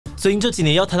最近这几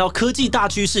年要谈到科技大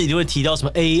趋势，一定会提到什么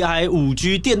AI、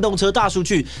5G、电动车、大数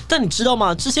据。但你知道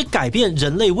吗？这些改变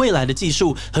人类未来的技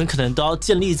术，很可能都要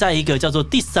建立在一个叫做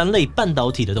第三类半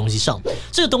导体的东西上。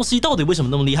这个东西到底为什么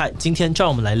那么厉害？今天就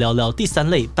让我们来聊聊第三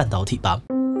类半导体吧。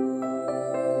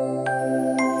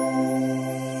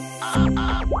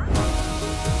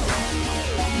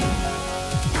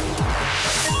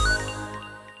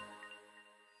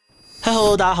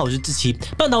Hello， 大家好，我是志祺。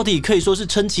半导体可以说是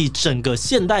撑起整个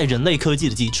现代人类科技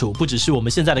的基础，不只是我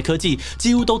们现在的科技，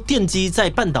几乎都奠基在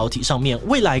半导体上面。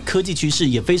未来科技趋势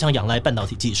也非常仰赖半导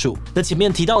体技术。那前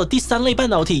面提到的第三类半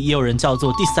导体，也有人叫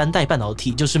做第三代半导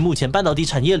体，就是目前半导体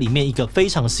产业里面一个非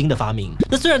常新的发明。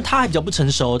那虽然它还比较不成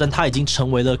熟，但它已经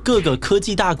成为了各个科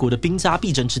技大国的兵家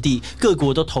必争之地，各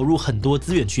国都投入很多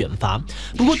资源去研发。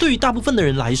不过对于大部分的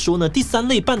人来说呢，第三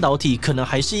类半导体可能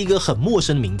还是一个很陌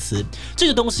生的名词。这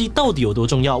个东西到底有多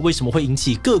重要？为什么会引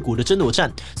起各国的争夺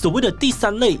战？所谓的第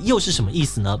三类又是什么意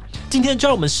思呢？今天就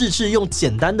让我们试试用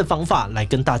简单的方法来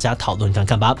跟大家讨论看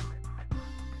看吧。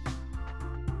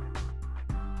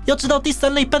要知道第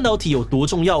三类半导体有多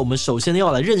重要，我们首先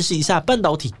要来认识一下半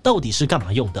导体到底是干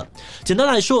嘛用的。简单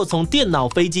来说，从电脑、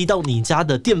飞机到你家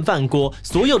的电饭锅，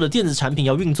所有的电子产品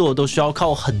要运作，都需要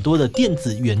靠很多的电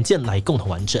子元件来共同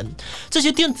完成。这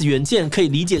些电子元件可以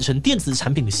理解成电子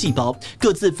产品的细胞，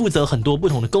各自负责很多不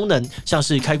同的功能，像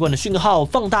是开关的讯号、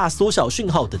放大、缩小讯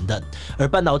号等等。而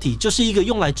半导体就是一个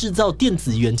用来制造电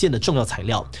子元件的重要材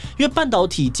料，因为半导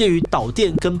体介于导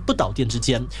电跟不导电之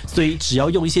间，所以只要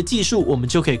用一些技术，我们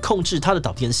就可以控制它的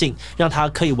导电性，让它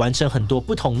可以完成很多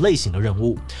不同类型的任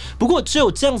务。不过只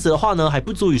有这样子的话呢，还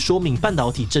不足以说明半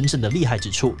导体真正的厉害之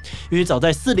处。因为早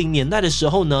在40年代的时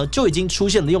候呢，就已经出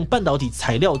现了用半导体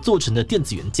材料做成的电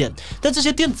子元件，但这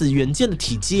些电子元件的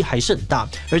体积还是很大，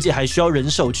而且还需要人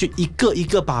手去一个一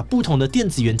个把不同的电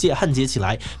子元件焊接起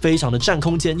来，非常的占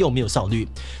空间又没有效率。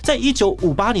在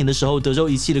1958年的时候，德州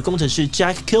仪器的工程师 志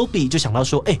祺就想到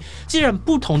说，既然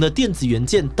不同的电子元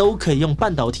件都可以用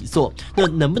半导体做，那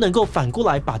能不能够反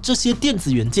过来把这些电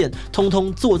子元件通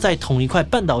通做在同一块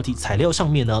半导体材料上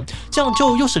面呢？这样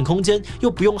就又省空间，又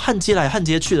不用焊接来焊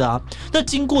接去了啊。那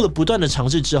经过了不断的尝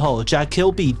试之后， 志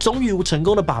祺终于成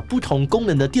功的把不同功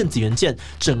能的电子元件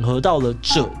整合到了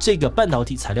锗这个半导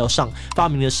体材料上，发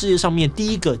明了世界上面第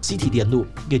一个基体电路，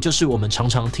也就是我们常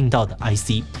常听到的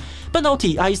IC。半导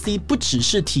体 IC 不只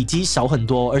是体积小很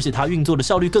多，而且它运作的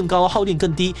效率更高，耗电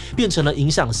更低，变成了影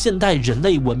响现代人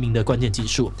类文明的关键技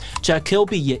术。志祺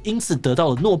也因此得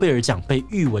到了诺贝尔奖，被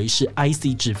誉为是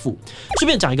IC 之父。顺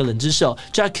便讲一个冷知识哦，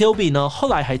志祺呢后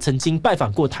来还曾经拜访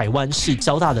过台湾，是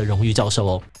交大的荣誉教授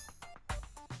哦。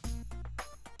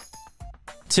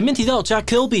前面提到 志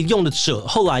祺用的锗，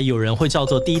后来有人会叫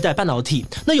做第一代半导体。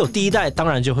那有第一代，当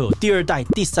然就会有第二代、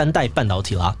第三代半导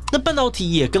体啦。那半导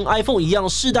体也跟 iPhone 一样，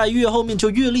世代越后面就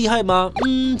越厉害吗？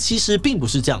其实并不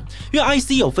是这样。因为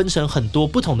IC 有分成很多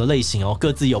不同的类型哦，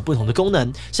各自有不同的功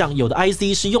能。像有的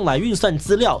IC 是用来运算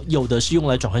资料，有的是用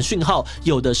来转换讯号，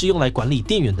有的是用来管理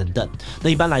电源等等。那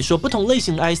一般来说，不同类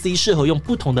型的 IC 适合用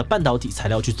不同的半导体材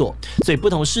料去做，所以不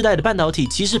同世代的半导体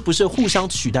其实不是互相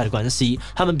取代的关系，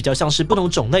它们比较像是不同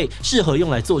种类适合用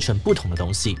来做成不同的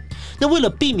东西。那为了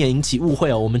避免引起误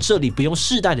会哦，我们这里不用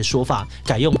世代的说法，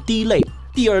改用第一类、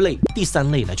第二类、第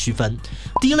三类来区分。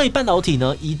第一类半导体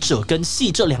呢，以锗跟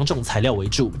矽这两种材料为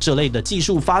主，这类的技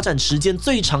术发展时间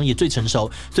最长也最成熟，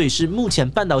所以是目前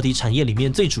半导体产业里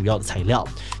面最主要的材料。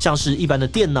像是一般的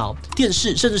电脑、电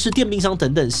视，甚至是电冰箱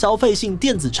等等消费性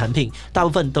电子产品，大部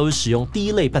分都是使用第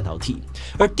一类半导体。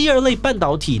而第二类半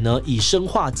导体呢，以砷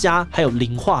化镓还有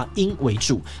磷化铟为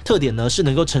主，特点呢是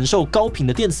能够承受高频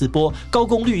的电磁波，高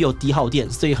功率又低耗电，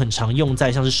所以很常用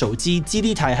在像是手机、基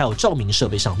地台还有照明设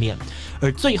备上面。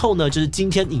而最后呢，就是今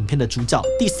天影片的主角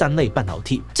第三类半导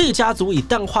体。这个家族以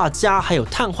氮化镓还有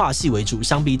碳化矽为主，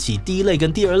相比起第一类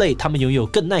跟第二类，它们拥有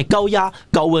更耐高压、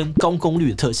高温、高功率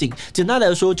的特性。简单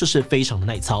来说，就是非常的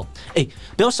耐操。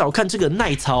不要小看这个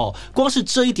耐操哦，光是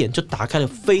这一点就打开了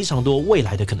非常多未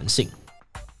来的可能性。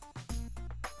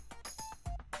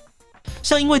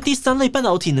像因为第三类半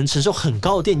导体能承受很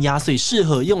高的电压，所以适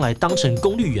合用来当成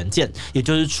功率元件，也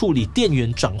就是处理电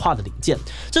源转化的零件。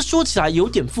这说起来有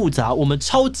点复杂，我们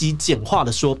超级简化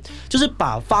的说，就是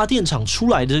把发电厂出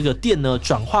来的这个电呢，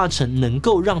转化成能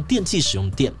够让电器使用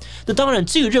的电。那当然，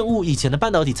这个任务以前的半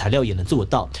导体材料也能做得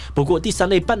到，不过第三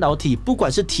类半导体不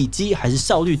管是体积还是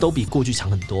效率都比过去强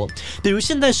很多。比如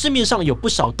现在市面上有不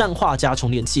少氮化镓充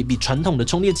电器，比传统的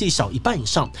充电器小1半以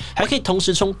上，还可以同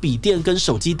时充笔电跟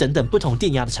手机等等不同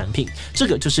电压的产品，这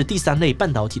个就是第三类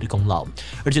半导体的功劳。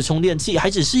而且充电器还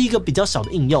只是一个比较小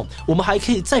的应用，我们还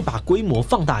可以再把规模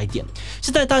放大一点。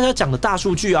现在大家讲的大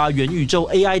数据啊、元宇宙、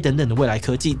AI 等等的未来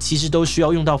科技，其实都需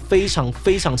要用到非常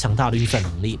强大的运算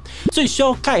能力，所以需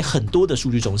要盖很多的数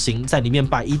据中心，在里面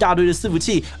摆一大堆的伺服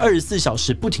器，24小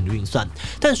时不停的运算。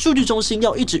但数据中心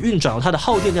要一直运转，它的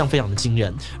耗电量非常的惊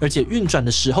人，而且运转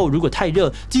的时候如果太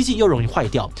热，机器又容易坏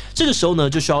掉。这个时候呢，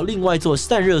就需要另外做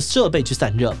散热设备去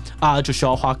散热啊，就需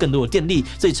要花更多的电力，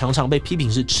所以常常被批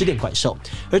评是吃电怪兽。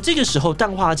而这个时候，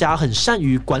氮化镓很善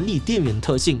于管理电源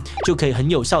特性，就可以很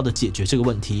有效的解决这个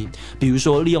问题。比如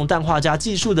说，利用氮化镓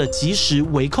技术的即时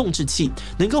微控制器，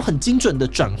能够很精准的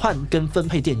转换跟分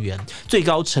配电源，最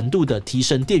高程度的提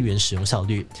升电源使用效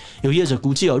率。有业者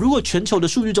估计如果全球的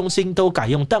数据中心都改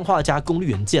用氮化镓功率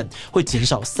元件，会减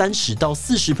少30到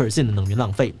40% 的能源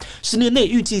浪费，10年内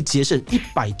预计节省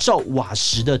100兆瓦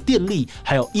时的电力，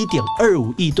还有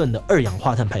1.25亿吨的二氧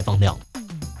化碳排放量。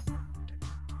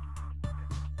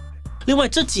另外，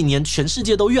这几年全世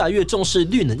界都越来越重视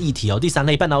绿能议题第三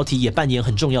类半导体也扮演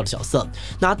很重要的角色。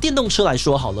拿电动车来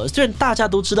说好了，虽然大家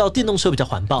都知道电动车比较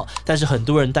环保，但是很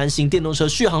多人担心电动车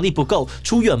续航力不够，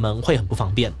出远门会很不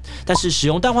方便。但是使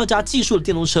用氮化镓技术的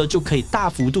电动车就可以大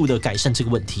幅度的改善这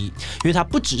个问题，因为它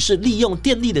不只是利用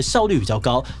电力的效率比较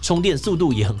高，充电速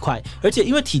度也很快，而且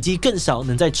因为体积更小，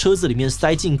能在车子里面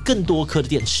塞进更多颗的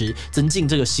电池，增进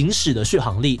这个行驶的续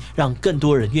航力，让更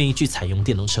多人愿意去采用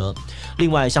电动车。另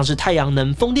外，像是太阳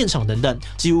能、风电场等等，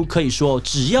几乎可以说，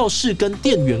只要是跟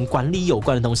电源管理有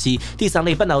关的东西，第三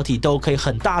类半导体都可以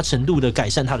很大程度的改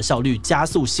善它的效率，加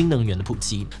速新能源的普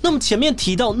及。那么前面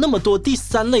提到那么多第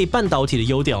三类半导体的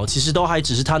优点其实都还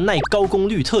只是它耐高功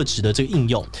率特质的这个应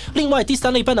用。另外，第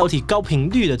三类半导体高频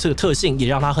率的这个特性，也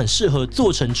让它很适合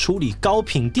做成处理高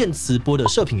频电磁波的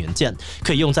射频元件，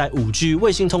可以用在5G、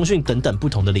卫星通讯等等不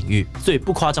同的领域。所以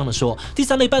不夸张的说，第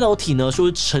三类半导体呢，说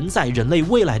是承载人类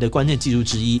未来的关键技术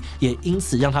之一，也因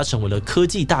此让它成为了科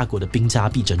技大国的兵家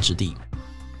必争之地。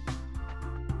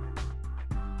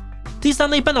第三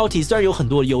类半导体虽然有很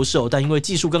多的优势但因为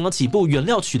技术刚刚起步，原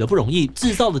料取得不容易，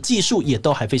制造的技术也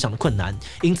都还非常的困难，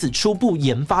因此初步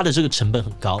研发的这个成本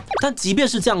很高。但即便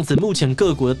是这样子，目前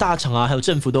各国的大厂还有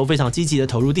政府都非常积极的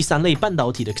投入第三类半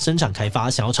导体的生产开发，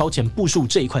想要超前部署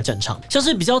这一块战场。像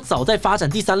是比较早在发展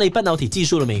第三类半导体技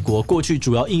术的美国，过去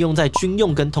主要应用在军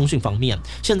用跟通讯方面，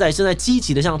现在正在积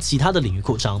极的向其他的领域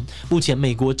扩张。目前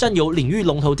美国占有领域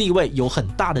龙头地位，有很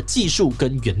大的技术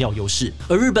跟原料优势，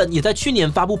而日本也在去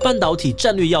年发布半导体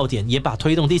战略要点，也把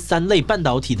推动第三类半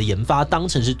导体的研发当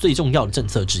成是最重要的政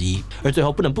策之一。而最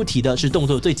后不能不提的是动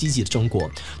作最积极的中国。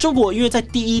中国因为在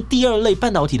第一、第二类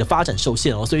半导体的发展受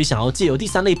限所以想要借由第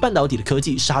三类半导体的科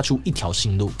技杀出一条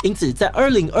新路。因此，在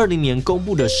2020年公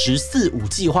布的“14-5”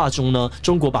计划中呢，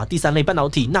中国把第三类半导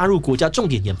体纳入国家重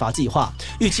点研发计划，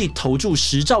预计投注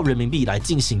10兆人民币来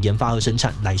进行研发和生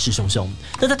产，来势汹汹。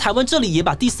那在台湾这里也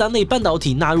把第三类半导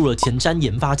体纳入了前瞻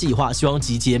研发计划，希望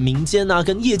集结民间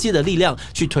跟业界的力量，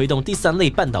去推动第三类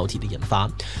半导体的研发。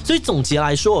所以总结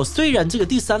来说，虽然这个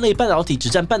第三类半导体只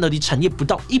占半导体产业不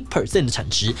到1% 的产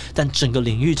值，但整个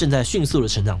领域正在迅速的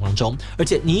成长当中，而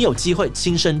且你有机会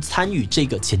亲身参与这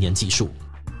个前沿技术。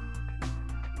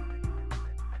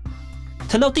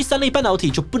谈到第三类半导体，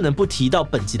就不能不提到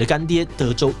本集的干爹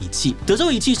德州仪器。德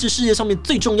州仪器是世界上面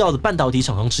最重要的半导体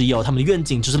厂商之一他们的愿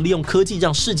景就是利用科技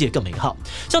让世界更美好。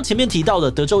像前面提到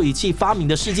的，德州仪器发明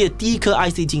的世界第一颗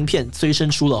IC 晶片，催生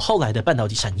出了后来的半导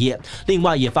体产业。另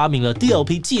外，也发明了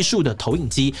DLP 技术的投影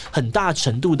机，很大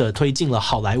程度的推进了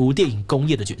好莱坞电影工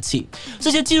业的崛起。这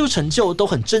些技术成就都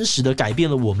很真实的改变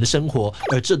了我们的生活，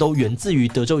而这都源自于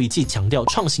德州仪器强调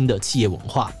创新的企业文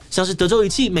化。像是德州仪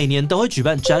器每年都会举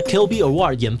办 Jack Kilby Award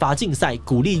研发竞赛，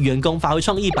鼓励员工发挥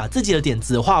创意，把自己的点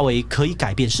子化为可以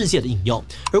改变世界的应用。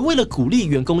而为了鼓励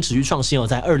员工持续创新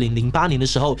在2008年的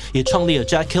时候，也创立了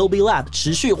Jack Kilby Lab，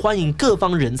 持续欢迎各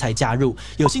方人才加入。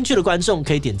有兴趣的观众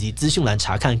可以点击资讯栏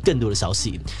查看更多的消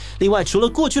息。另外，除了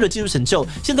过去的技术成就，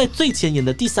现在最前沿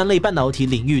的第三类半导体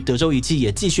领域，德州仪器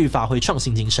也继续发挥创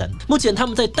新精神。目前他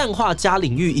们在氮化镓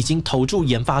领域已经投注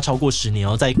研发超过10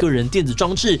年在个人电子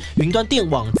装置、云端电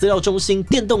网、资料中心、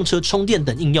电动车充电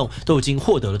等应用都已经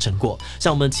获得了成果。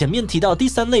像我们前面提到第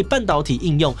三类半导体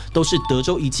应用，都是德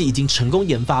州仪器已经成功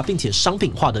研发并且商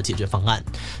品化的解决方案。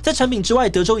在产品之外，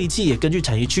德州仪器也根据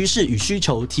产业趋势与需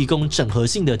求，提供整合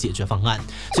性的解决方案。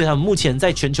所以他们目前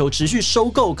在全球持续收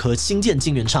购和新建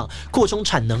晶圆厂，扩充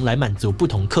产能来满足不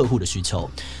同客户的需求。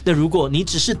那如果你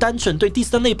只是单纯对第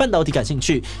三类半导体感兴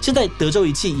趣，现在德州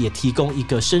仪器也提供一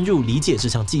个深入理解这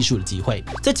项技术的机会。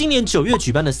在今年9月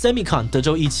举办的 Semicon， 德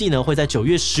州仪器呢会在9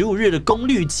月15日的功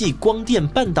率暨光光电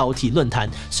半导体论坛，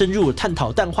深入探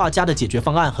讨氮化镓的解决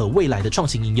方案和未来的创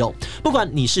新应用。不管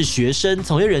你是学生、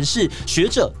从业人士、学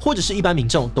者，或者是一般民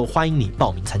众，都欢迎你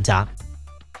报名参加。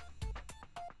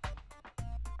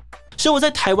生活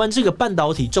在台湾这个半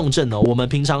导体重镇我们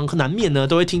平常难免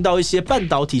都会听到一些半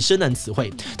导体深难词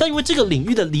汇，但因为这个领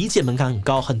域的理解门槛很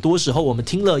高，很多时候我们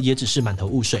听了也只是满头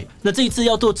雾水。那这一次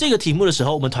要做这个题目的时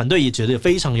候，我们团队也觉得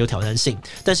非常有挑战性。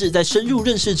但是在深入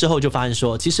认识之后，就发现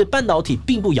说，其实半导体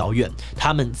并不遥远，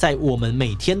他们在我们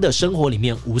每天的生活里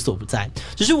面无所不在，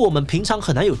只是我们平常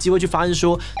很难有机会去发现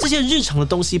说，这些日常的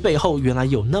东西背后原来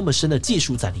有那么深的技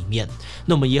术在里面。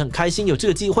那我们也很开心有这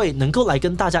个机会，能够来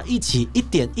跟大家一起一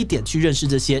点一点去认识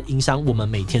这些影响我们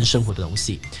每天生活的东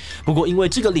西。不过因为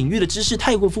这个领域的知识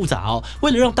太过复杂为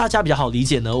了让大家比较好理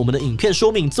解呢，我们的影片说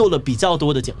明做了比较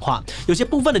多的简化，有些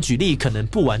部分的举例可能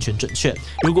不完全准确。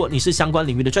如果你是相关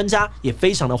领域的专家，也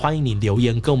非常的欢迎你留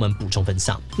言跟我们补充分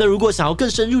享。那如果想要更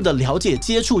深入的了解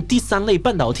接触第三类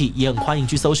半导体，也很欢迎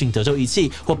去搜寻德州仪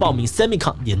器或报名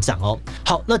Semicon 演讲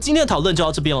好，那今天的讨论就到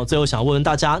这边最后想要问问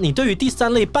大家，你对于第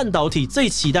三类半导体最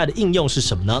期待的应用是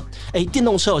什么呢？电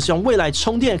动车希望未来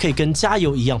充电可以跟加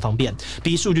油一样方便。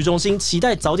B 数据中心期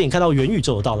待早点看到元宇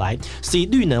宙的到来。C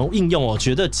绿能应用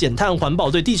觉得减碳环保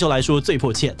对地球来说最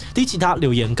迫切。D 其他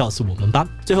留言告诉我们吧。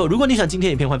最后，如果你喜欢今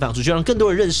天影片，欢迎分享出去，让更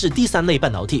多人认识第三类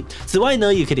半导体。此外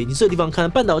呢，也可以点击这个地方看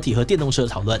半导体和电动车的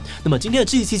讨论。那么今天的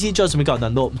志祺七七就到这边告一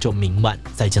段落，我们就明晚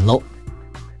再见喽。